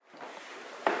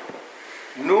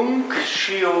Nunc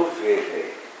scio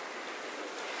vere.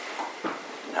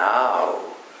 Now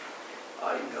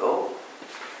I know.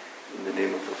 In the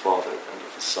name of the Father, and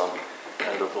of the Son,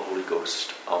 and of the Holy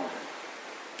Ghost. Amen.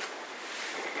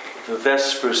 The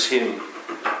Vespers hymn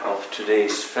of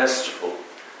today's festival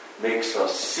makes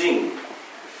us sing,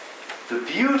 "The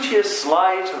beauteous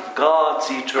light of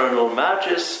God's eternal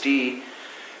majesty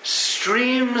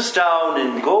streams down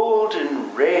in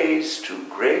golden rays to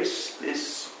grace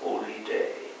this holy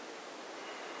day."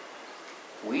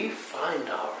 We find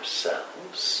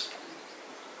ourselves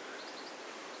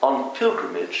on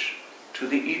pilgrimage to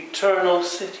the eternal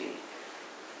city.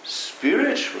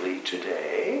 Spiritually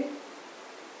today,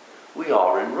 we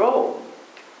are in Rome,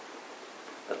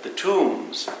 at the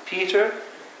tombs of Peter,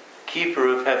 keeper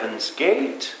of heaven's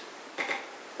gate,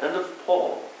 and of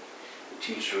Paul, the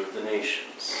teacher of the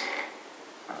nations.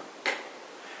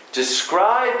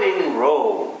 Describing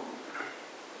Rome,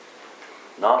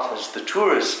 not as the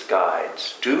tourist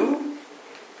guides do,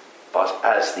 but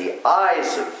as the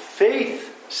eyes of faith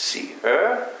see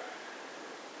her,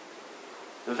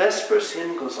 the Vespers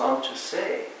hymn goes on to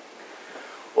say,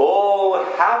 "O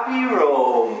happy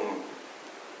Rome,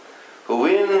 who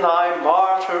in thy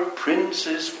martyr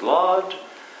prince's blood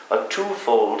a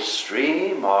twofold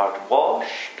stream art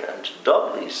washed and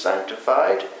doubly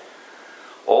sanctified,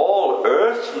 all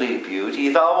earthly beauty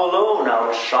thou alone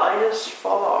outshinest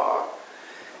far,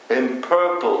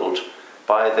 empurpled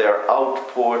by their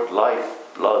outpoured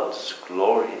life-blood's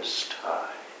glorious tide.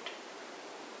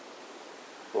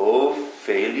 O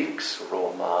Felix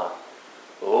Roma,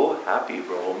 O happy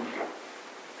Rome."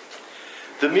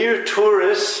 The mere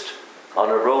tourist on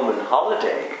a Roman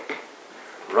holiday,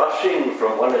 rushing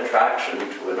from one attraction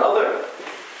to another,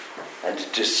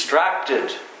 and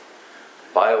distracted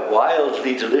by a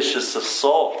wildly delicious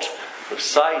assault of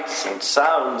sights and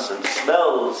sounds and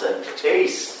smells and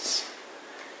tastes,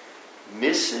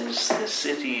 misses the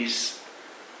city's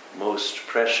most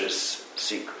precious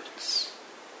secrets.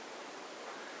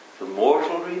 The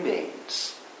mortal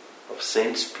remains of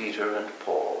Saints Peter and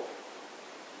Paul,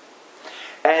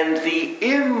 and the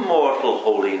immortal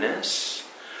holiness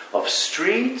of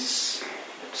streets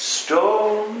and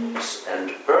stones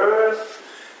and earth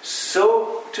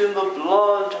soaked in the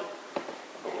blood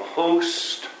of a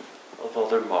host of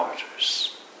other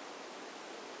martyrs.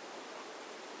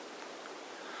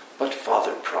 But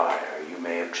Father Prior, you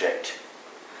may object,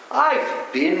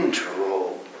 I've been to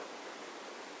Rome.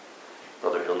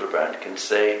 Brother Hildebrand can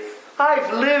say,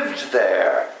 I've lived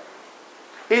there.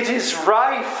 It is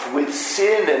rife with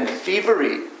sin and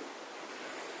thievery.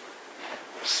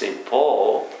 St.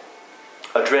 Paul,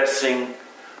 addressing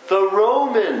the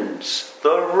Romans,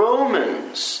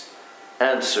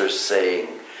 answers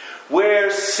saying, where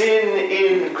sin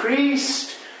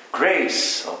increased,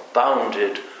 grace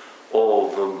abounded all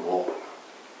the more.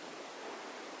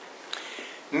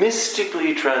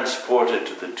 Mystically transported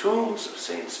to the tombs of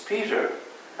Saints Peter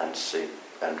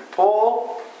and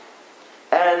Paul,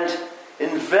 and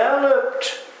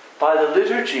enveloped by the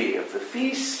liturgy of the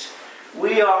feast,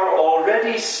 we are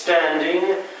already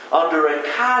standing under a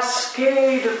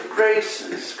cascade of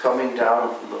graces coming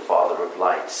down from the Father of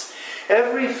Lights.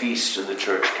 Every feast in the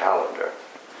church calendar,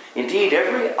 indeed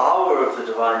every hour of the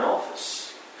divine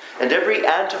office, and every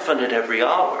antiphon at every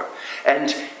hour,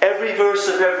 and every verse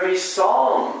of every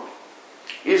psalm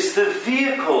is the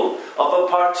vehicle of a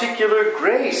particular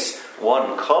grace,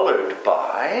 one colored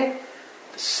by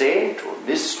the saint or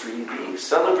mystery being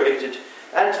celebrated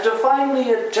and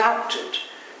divinely adapted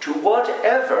to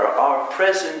whatever our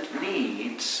present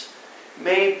needs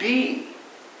may be.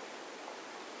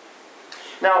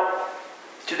 Now,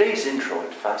 today's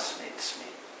introit fascinates me.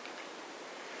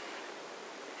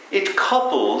 It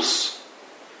couples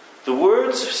the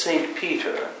words of St.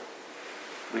 Peter,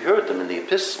 we heard them in the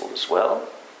epistle as well,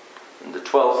 in the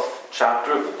 12th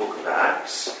chapter of the book of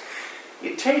Acts.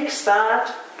 It takes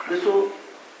that little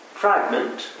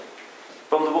fragment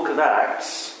from the book of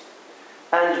Acts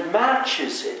and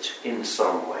matches it in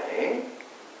some way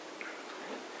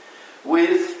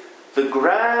with the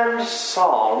grand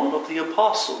psalm of the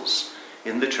apostles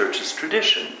in the church's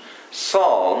tradition,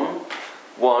 Psalm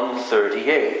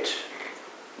 138.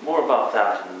 More about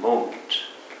that in a moment.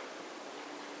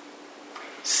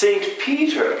 St.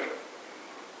 Peter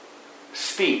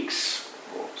speaks,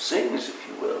 or sings, if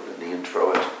you will, in the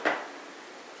introit.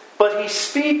 But he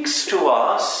speaks to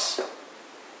us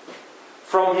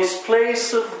from his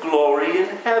place of glory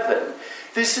in heaven.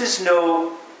 This is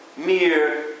no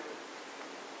mere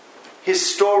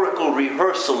historical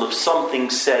rehearsal of something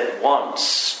said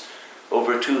once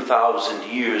over 2,000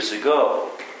 years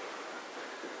ago.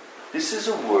 This is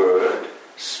a word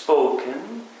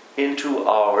spoken into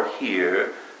our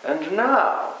here and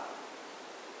now.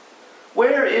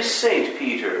 Where is St.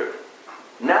 Peter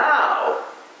now?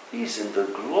 He's in the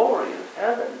glory of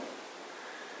heaven.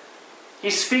 He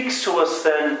speaks to us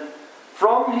then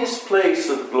from his place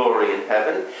of glory in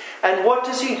heaven. And what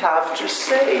does he have to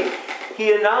say?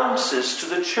 He announces to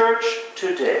the church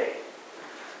today,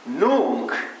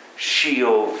 Nunc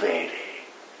scio vede.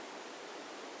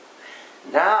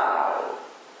 Now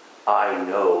I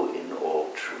know in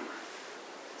all truth.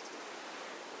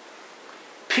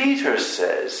 Peter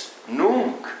says,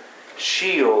 Nunc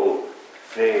scio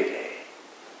vede.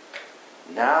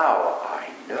 Now I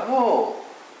know.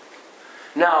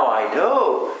 Now I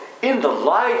know in the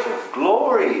light of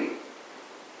glory.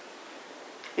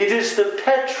 It is the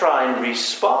Petrine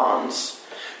response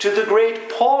to the great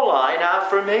Pauline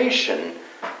affirmation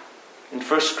in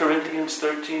 1 Corinthians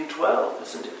 13:12,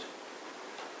 isn't it?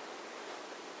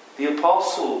 The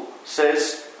apostle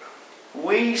says,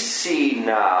 we see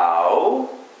now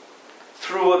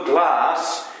through a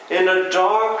glass in a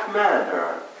dark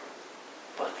manner,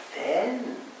 but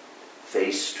then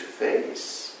face to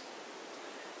face.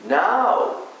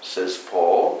 Now, says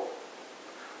Paul,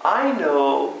 I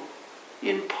know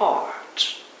in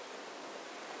part,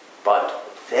 but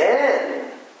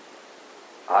then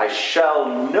I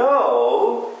shall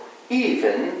know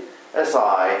even as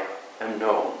I am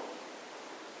known.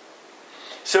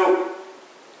 So,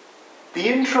 the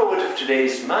introit of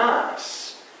today's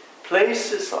Mass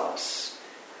places us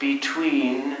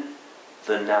between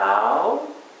the now,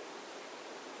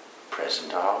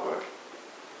 present hour,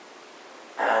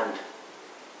 and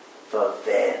the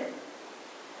then.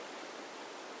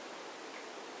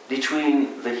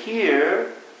 Between the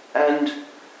here and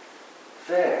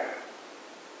there.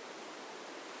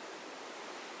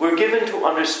 We're given to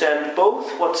understand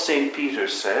both what St. Peter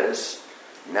says,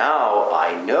 now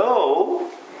I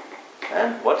know,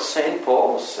 and what St.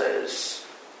 Paul says,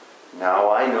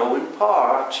 now I know in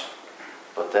part,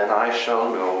 but then I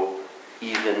shall know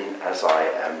even as I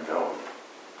am known.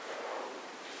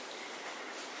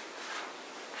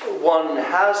 One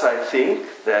has, I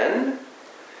think, then,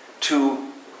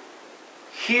 to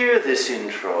hear this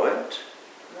introit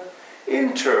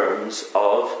in terms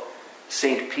of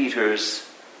St. Peter's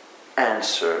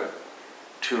answer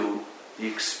to the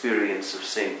experience of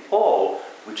St. Paul,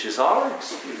 which is our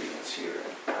experience here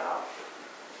and now.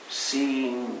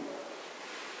 Seeing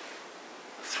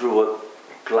through a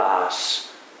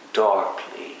glass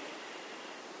darkly,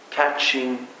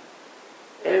 catching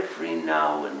every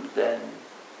now and then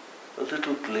a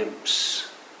little glimpse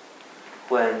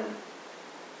when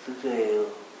the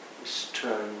veil is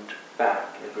turned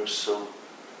back ever so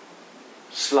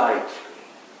slightly,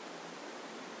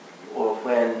 or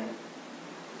when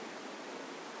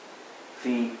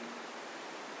the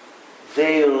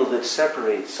veil that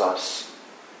separates us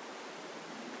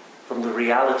from the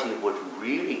reality of what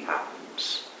really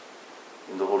happens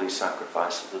in the holy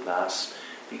sacrifice of the Mass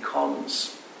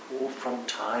becomes, from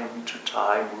time to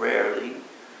time, rarely,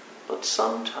 but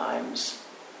sometimes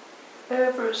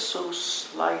ever so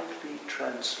slightly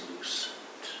translucent.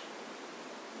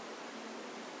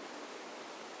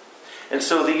 And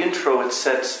so the introit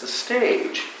sets the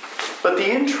stage. But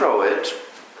the introit,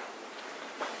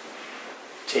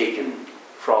 taken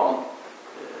from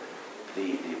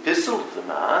the Epistle of the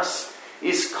Mass,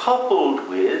 is coupled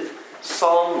with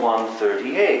Psalm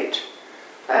 138.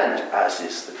 And as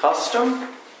is the custom,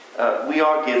 we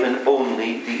are given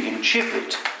only the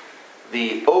incipit,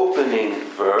 the opening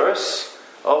verse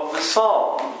of the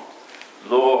psalm.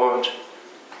 Lord,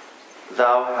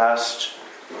 thou hast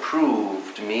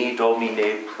proved me,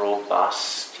 Domine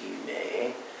probasti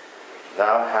me.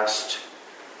 Thou hast,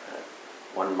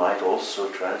 one might also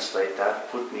translate that,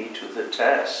 put me to the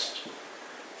test.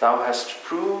 Thou hast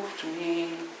proved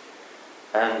me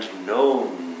and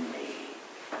known me.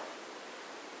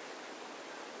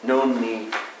 Known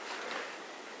me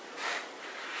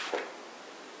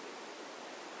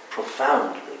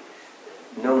profoundly,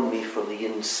 known me from the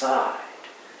inside.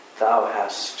 Thou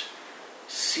hast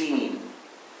seen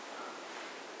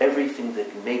everything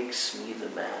that makes me the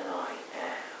man I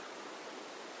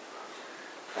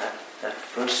am. That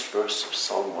first verse of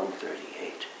Psalm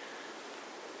 138.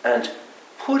 And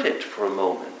put it for a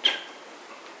moment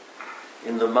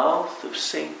in the mouth of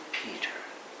St. Peter.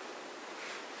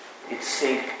 It's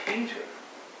St. Peter.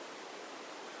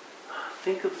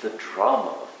 Think of the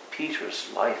drama of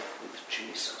Peter's life with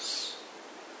Jesus.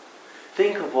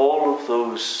 Think of all of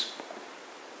those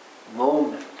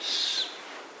moments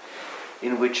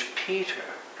in which Peter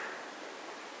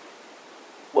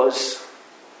was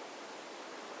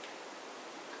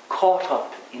caught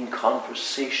up in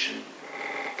conversation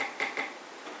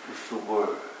with the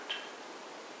Word.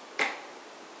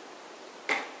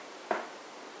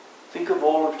 Think of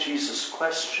all of Jesus'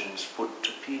 questions put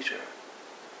to Peter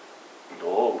and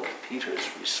all of Peter's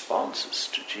responses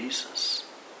to Jesus.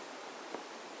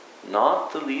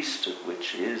 Not the least of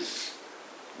which is,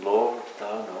 Lord,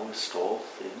 thou knowest all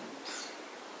things.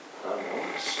 Thou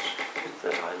knowest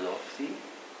that I love thee.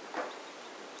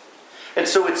 And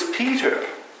so it's Peter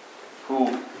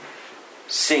who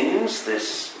sings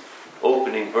this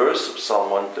opening verse of Psalm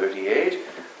 138,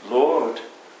 Lord,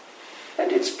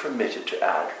 and it's permitted to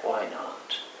add, why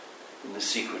not, in the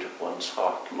secret of one's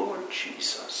heart, Lord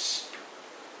Jesus,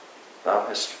 thou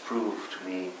hast proved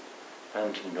me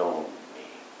and known me.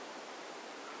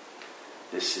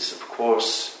 This is, of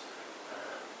course,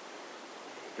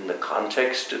 in the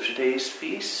context of today's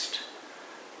feast,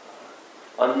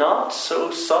 a not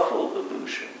so subtle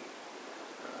allusion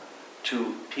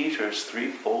to Peter's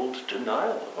threefold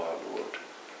denial of our Lord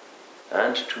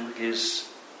and to his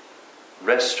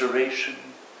restoration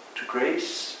to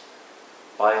grace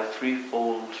by a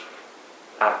threefold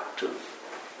act of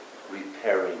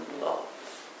repairing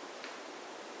love.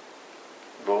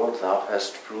 Lord, thou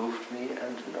hast proved me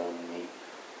and known me.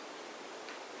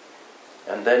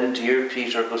 And then dear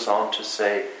Peter goes on to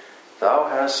say, thou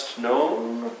hast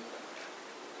known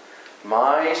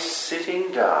my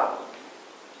sitting down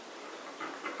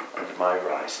and my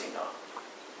rising up.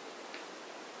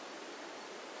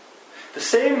 The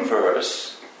same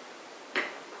verse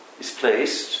is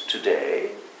placed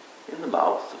today in the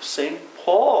mouth of St.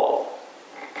 Paul.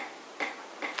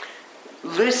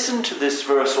 Listen to this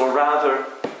verse, or rather,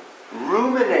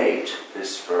 ruminate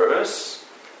this verse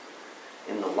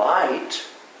in the light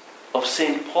of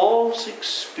St. Paul's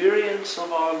experience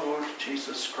of our Lord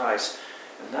Jesus Christ,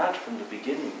 and that from the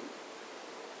beginning.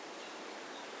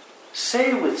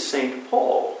 Say with St.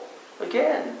 Paul,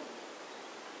 again,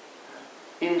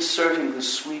 inserting the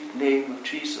sweet name of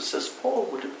Jesus as Paul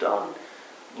would have done,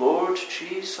 Lord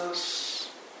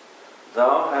Jesus,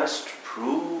 thou hast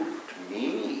proved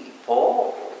me,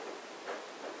 Paul,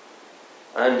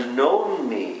 and known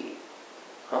me,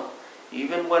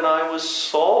 even when I was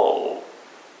Saul.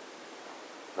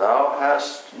 Thou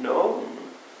hast known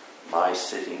my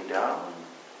sitting down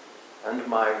and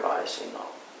my rising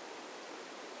up.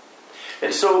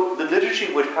 And so the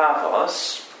liturgy would have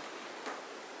us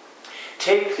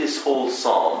take this whole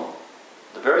psalm,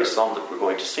 the very psalm that we're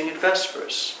going to sing at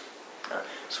Vespers.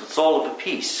 So it's all of a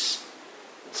piece.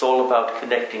 It's all about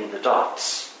connecting the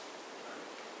dots.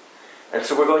 And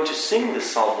so we're going to sing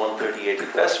this Psalm 138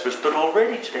 at Vespers, but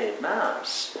already today at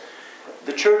Mass,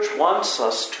 the Church wants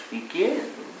us to begin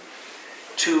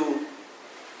to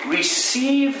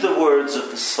receive the words of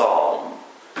the psalm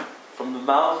from the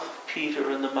mouth of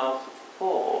Peter and the mouth of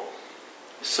Paul,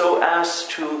 so as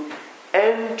to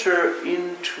enter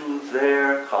into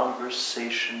their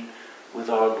conversation with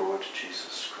our Lord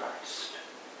Jesus Christ.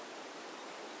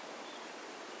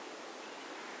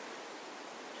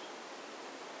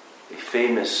 A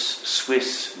famous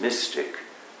Swiss mystic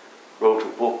wrote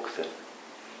a book that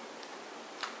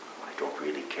I don't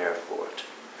really care for it,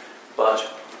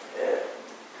 but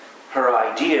her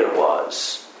idea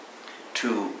was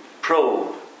to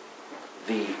probe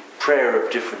the prayer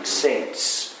of different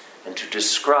saints and to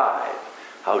describe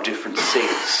how different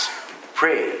saints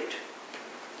prayed.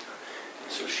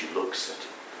 So she looks at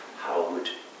how would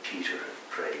Peter have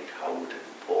prayed, how would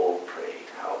Paul prayed,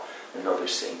 how another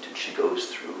saint, and she goes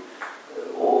through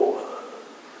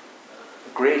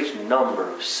a great number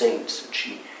of saints, and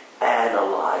she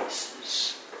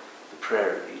analyzes the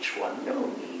prayer of each one. No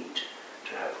need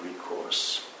to have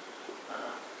recourse,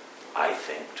 I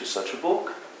think, to such a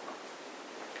book.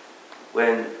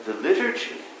 When the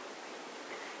liturgy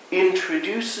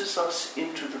introduces us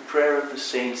into the prayer of the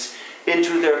saints,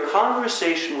 into their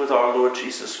conversation with our Lord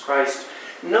Jesus Christ,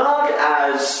 not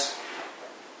as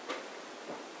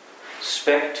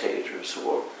spectators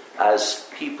or as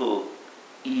people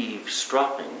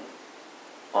eavesdropping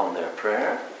on their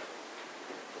prayer,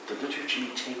 but the liturgy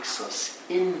takes us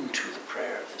into the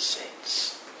prayer of the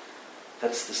saints.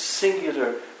 That's the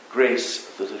singular grace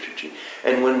of the liturgy.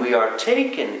 And when we are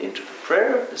taken into the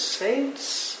prayer of the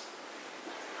saints,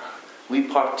 we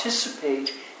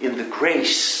participate in the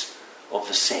grace of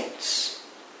the saints.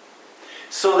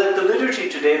 So that the liturgy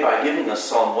today, by giving us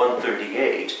Psalm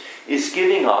 138, is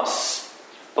giving us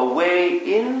a way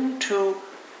into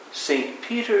St.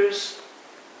 Peter's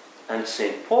and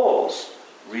St. Paul's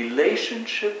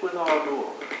relationship with our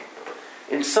Lord.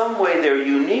 In some way, their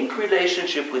unique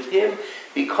relationship with Him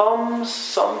becomes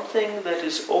something that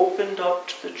is opened up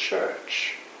to the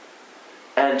Church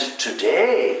And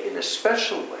today, in a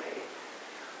special way,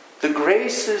 the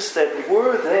graces that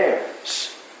were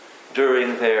theirs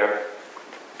during their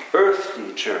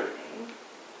earthly journey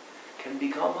can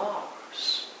become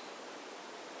ours.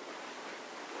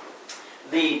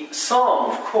 The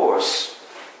psalm, of course,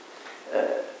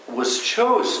 was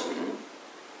chosen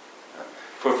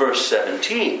for verse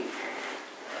 17.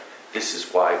 This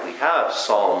is why we have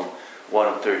Psalm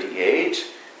 138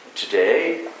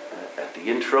 today at the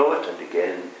introit and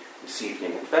again this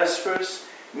evening at Vespers.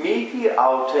 Mihi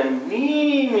autem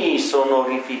nimi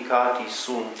sonorificati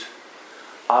sunt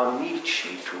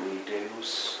amici tui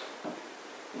Deus.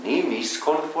 Nimis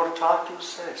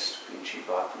confortatus est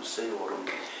principatus eorum.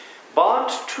 But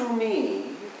to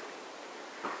me,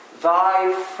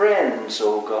 thy friends,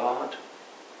 O God,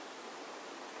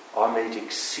 are made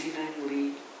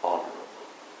exceedingly honorable.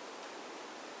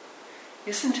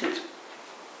 Isn't it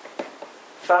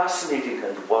fascinating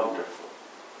and wonderful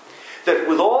that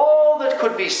with all that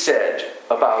could be said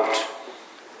about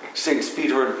Saints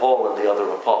Peter and Paul and the other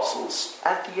apostles,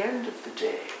 at the end of the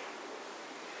day,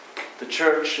 the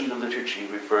church in the liturgy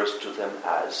refers to them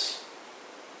as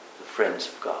the friends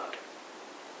of God.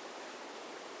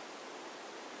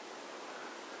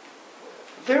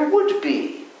 There would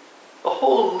be a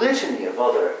whole litany of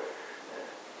other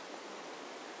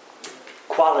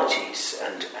qualities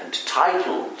and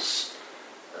titles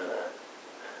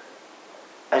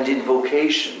and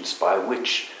invocations by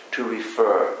which to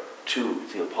refer to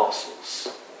the apostles.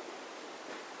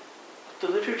 The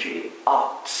liturgy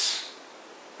opts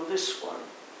for this one.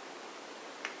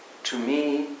 To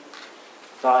me,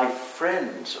 thy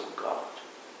friends, O God,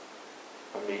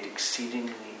 are made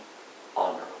exceedingly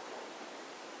honorable.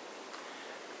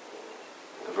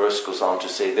 The verse goes on to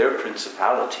say their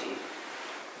principality,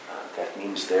 that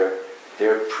means their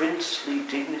princely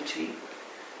dignity,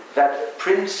 that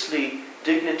princely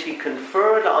dignity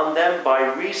conferred on them by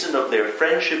reason of their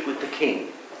friendship with the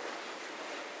King.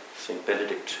 St.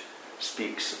 Benedict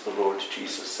speaks of the Lord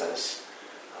Jesus as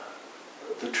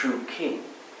the true King.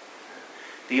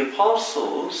 The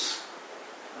apostles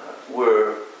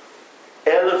were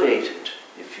elevated,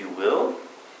 if you will,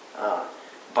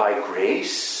 by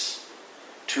grace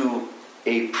to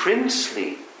a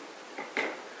princely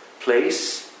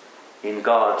place in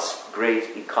God's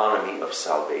great economy of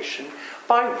salvation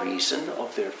by reason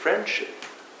of their friendship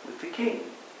with the King.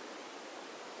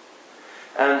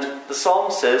 And the psalm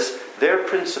says their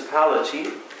principality,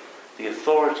 the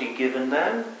authority given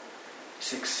them,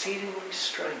 is exceedingly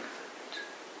strengthened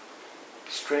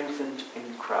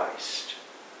in Christ.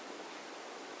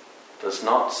 Does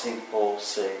not St. Paul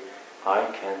say, I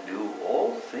can do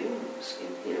all things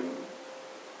in him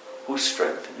who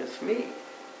strengtheneth me?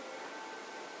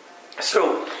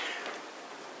 So,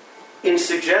 in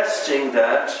suggesting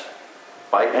that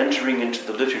by entering into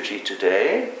the liturgy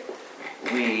today,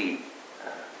 we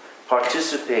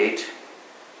participate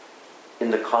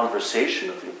in the conversation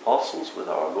of the apostles with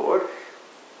our Lord,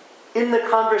 in the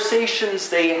conversations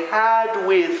they had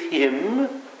with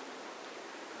him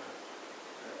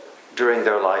during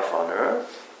their life on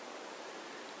earth,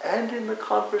 and in the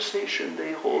conversation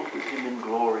they hold with him in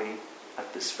glory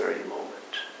at this very moment.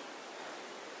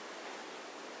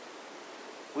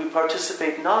 We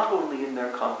participate not only in their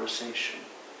conversation,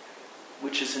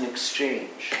 which is an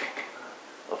exchange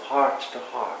of heart to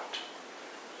heart,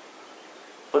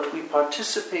 but we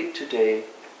participate today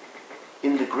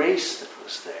in the grace that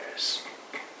was theirs.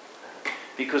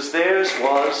 Because theirs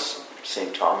was,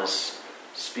 St. Thomas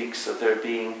speaks of there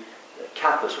being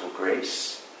capital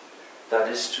grace, that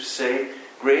is to say,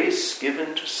 grace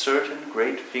given to certain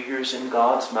great figures in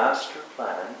God's master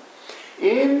plan,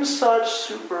 in such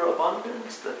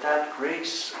superabundance that that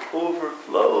grace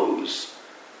overflows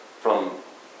from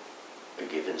a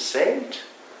given saint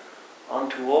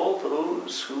unto all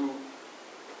those who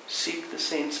seek the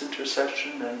saint's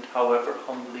intercession and, however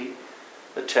humbly,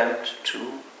 attempt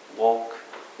to walk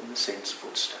in the saint's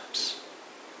footsteps.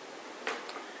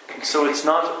 And so it's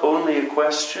not only a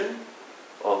question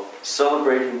of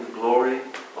celebrating the glory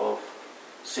of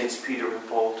Saints Peter and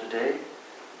Paul today,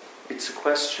 it's a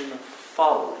question of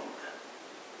following them,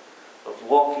 of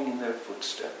walking in their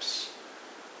footsteps,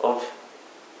 of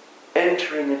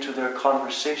entering into their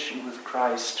conversation with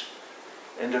Christ,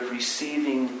 and of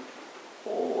receiving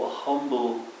a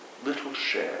humble little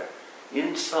share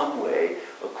in some way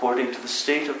according to the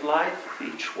state of life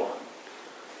of each one,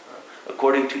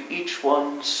 according to each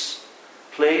one's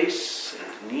place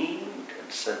and need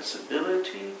and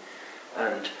sensibility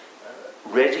and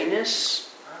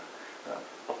readiness,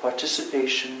 a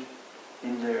participation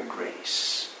in their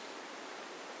grace.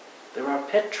 There are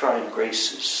Petrine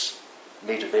graces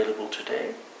made available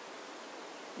today,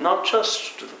 not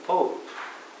just to the Pope,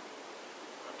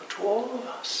 but to all of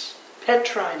us.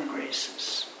 Petrine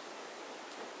graces.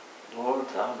 Lord,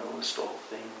 thou knowest all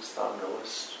things, thou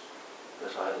knowest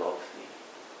that I love thee.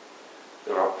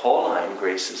 There are Pauline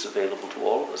graces available to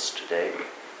all of us today.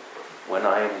 When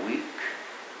I am weak,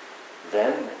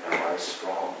 then am I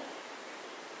strong.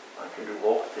 I can do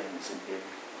all things in him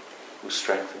who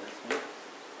strengtheneth me.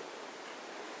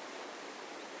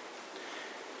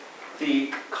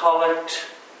 The collect,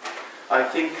 I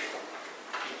think,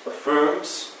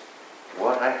 affirms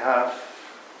what I have,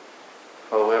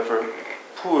 however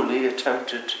poorly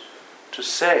attempted to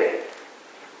say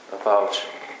about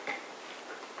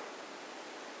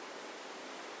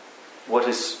what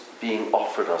is being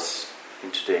offered us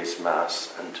in today's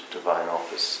Mass and Divine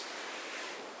Office.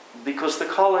 Because the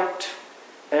collect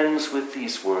ends with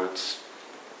these words,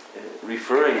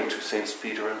 referring to Saints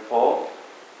Peter and Paul.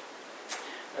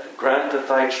 Grant that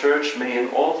thy church may in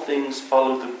all things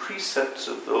follow the precepts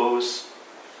of those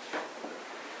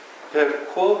per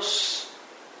quos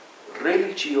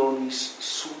religionis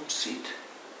sum sit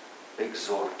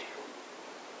exordium.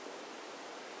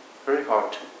 Very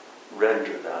hard to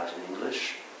render that in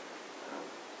English.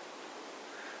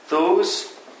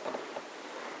 Those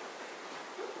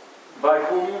by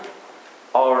whom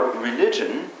our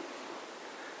religion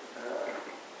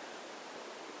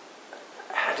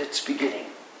had its beginning.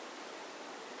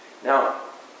 Now,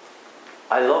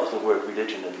 I love the word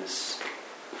religion in this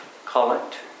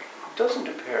collect. It doesn't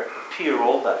appear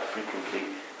all that frequently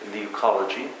in the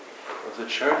euchology of the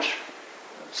Church,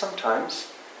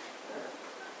 sometimes.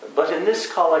 But in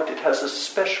this collect it has a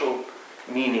special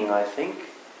meaning, I think.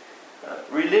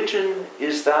 Religion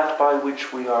is that by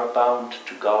which we are bound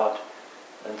to God,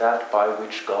 and that by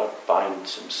which God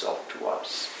binds himself to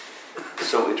us.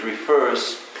 So it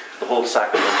refers to the whole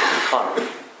sacramental economy.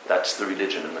 That's the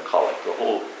religion in the collect. The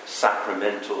whole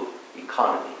sacramental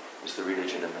economy is the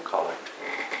religion in the collect.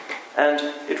 And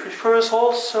it refers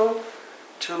also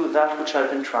to that which I've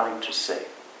been trying to say,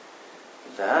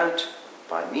 that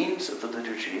by means of the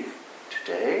liturgy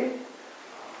today,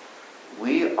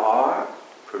 we are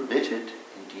permitted,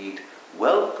 indeed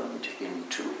welcomed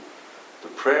into the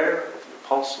prayer of the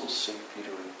Apostles St.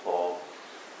 Peter and Paul,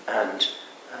 and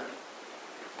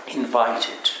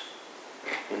invited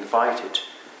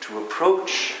to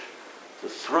approach the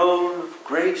throne of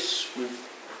grace with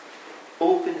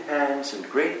open hands and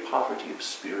great poverty of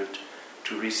spirit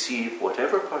to receive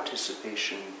whatever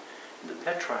participation in the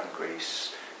Petrine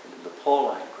grace and in the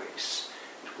Pauline grace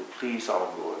it will please our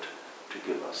Lord to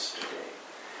give us today.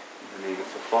 In the name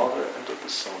of the Father, and of the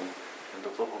Son, and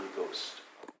of the Holy Ghost.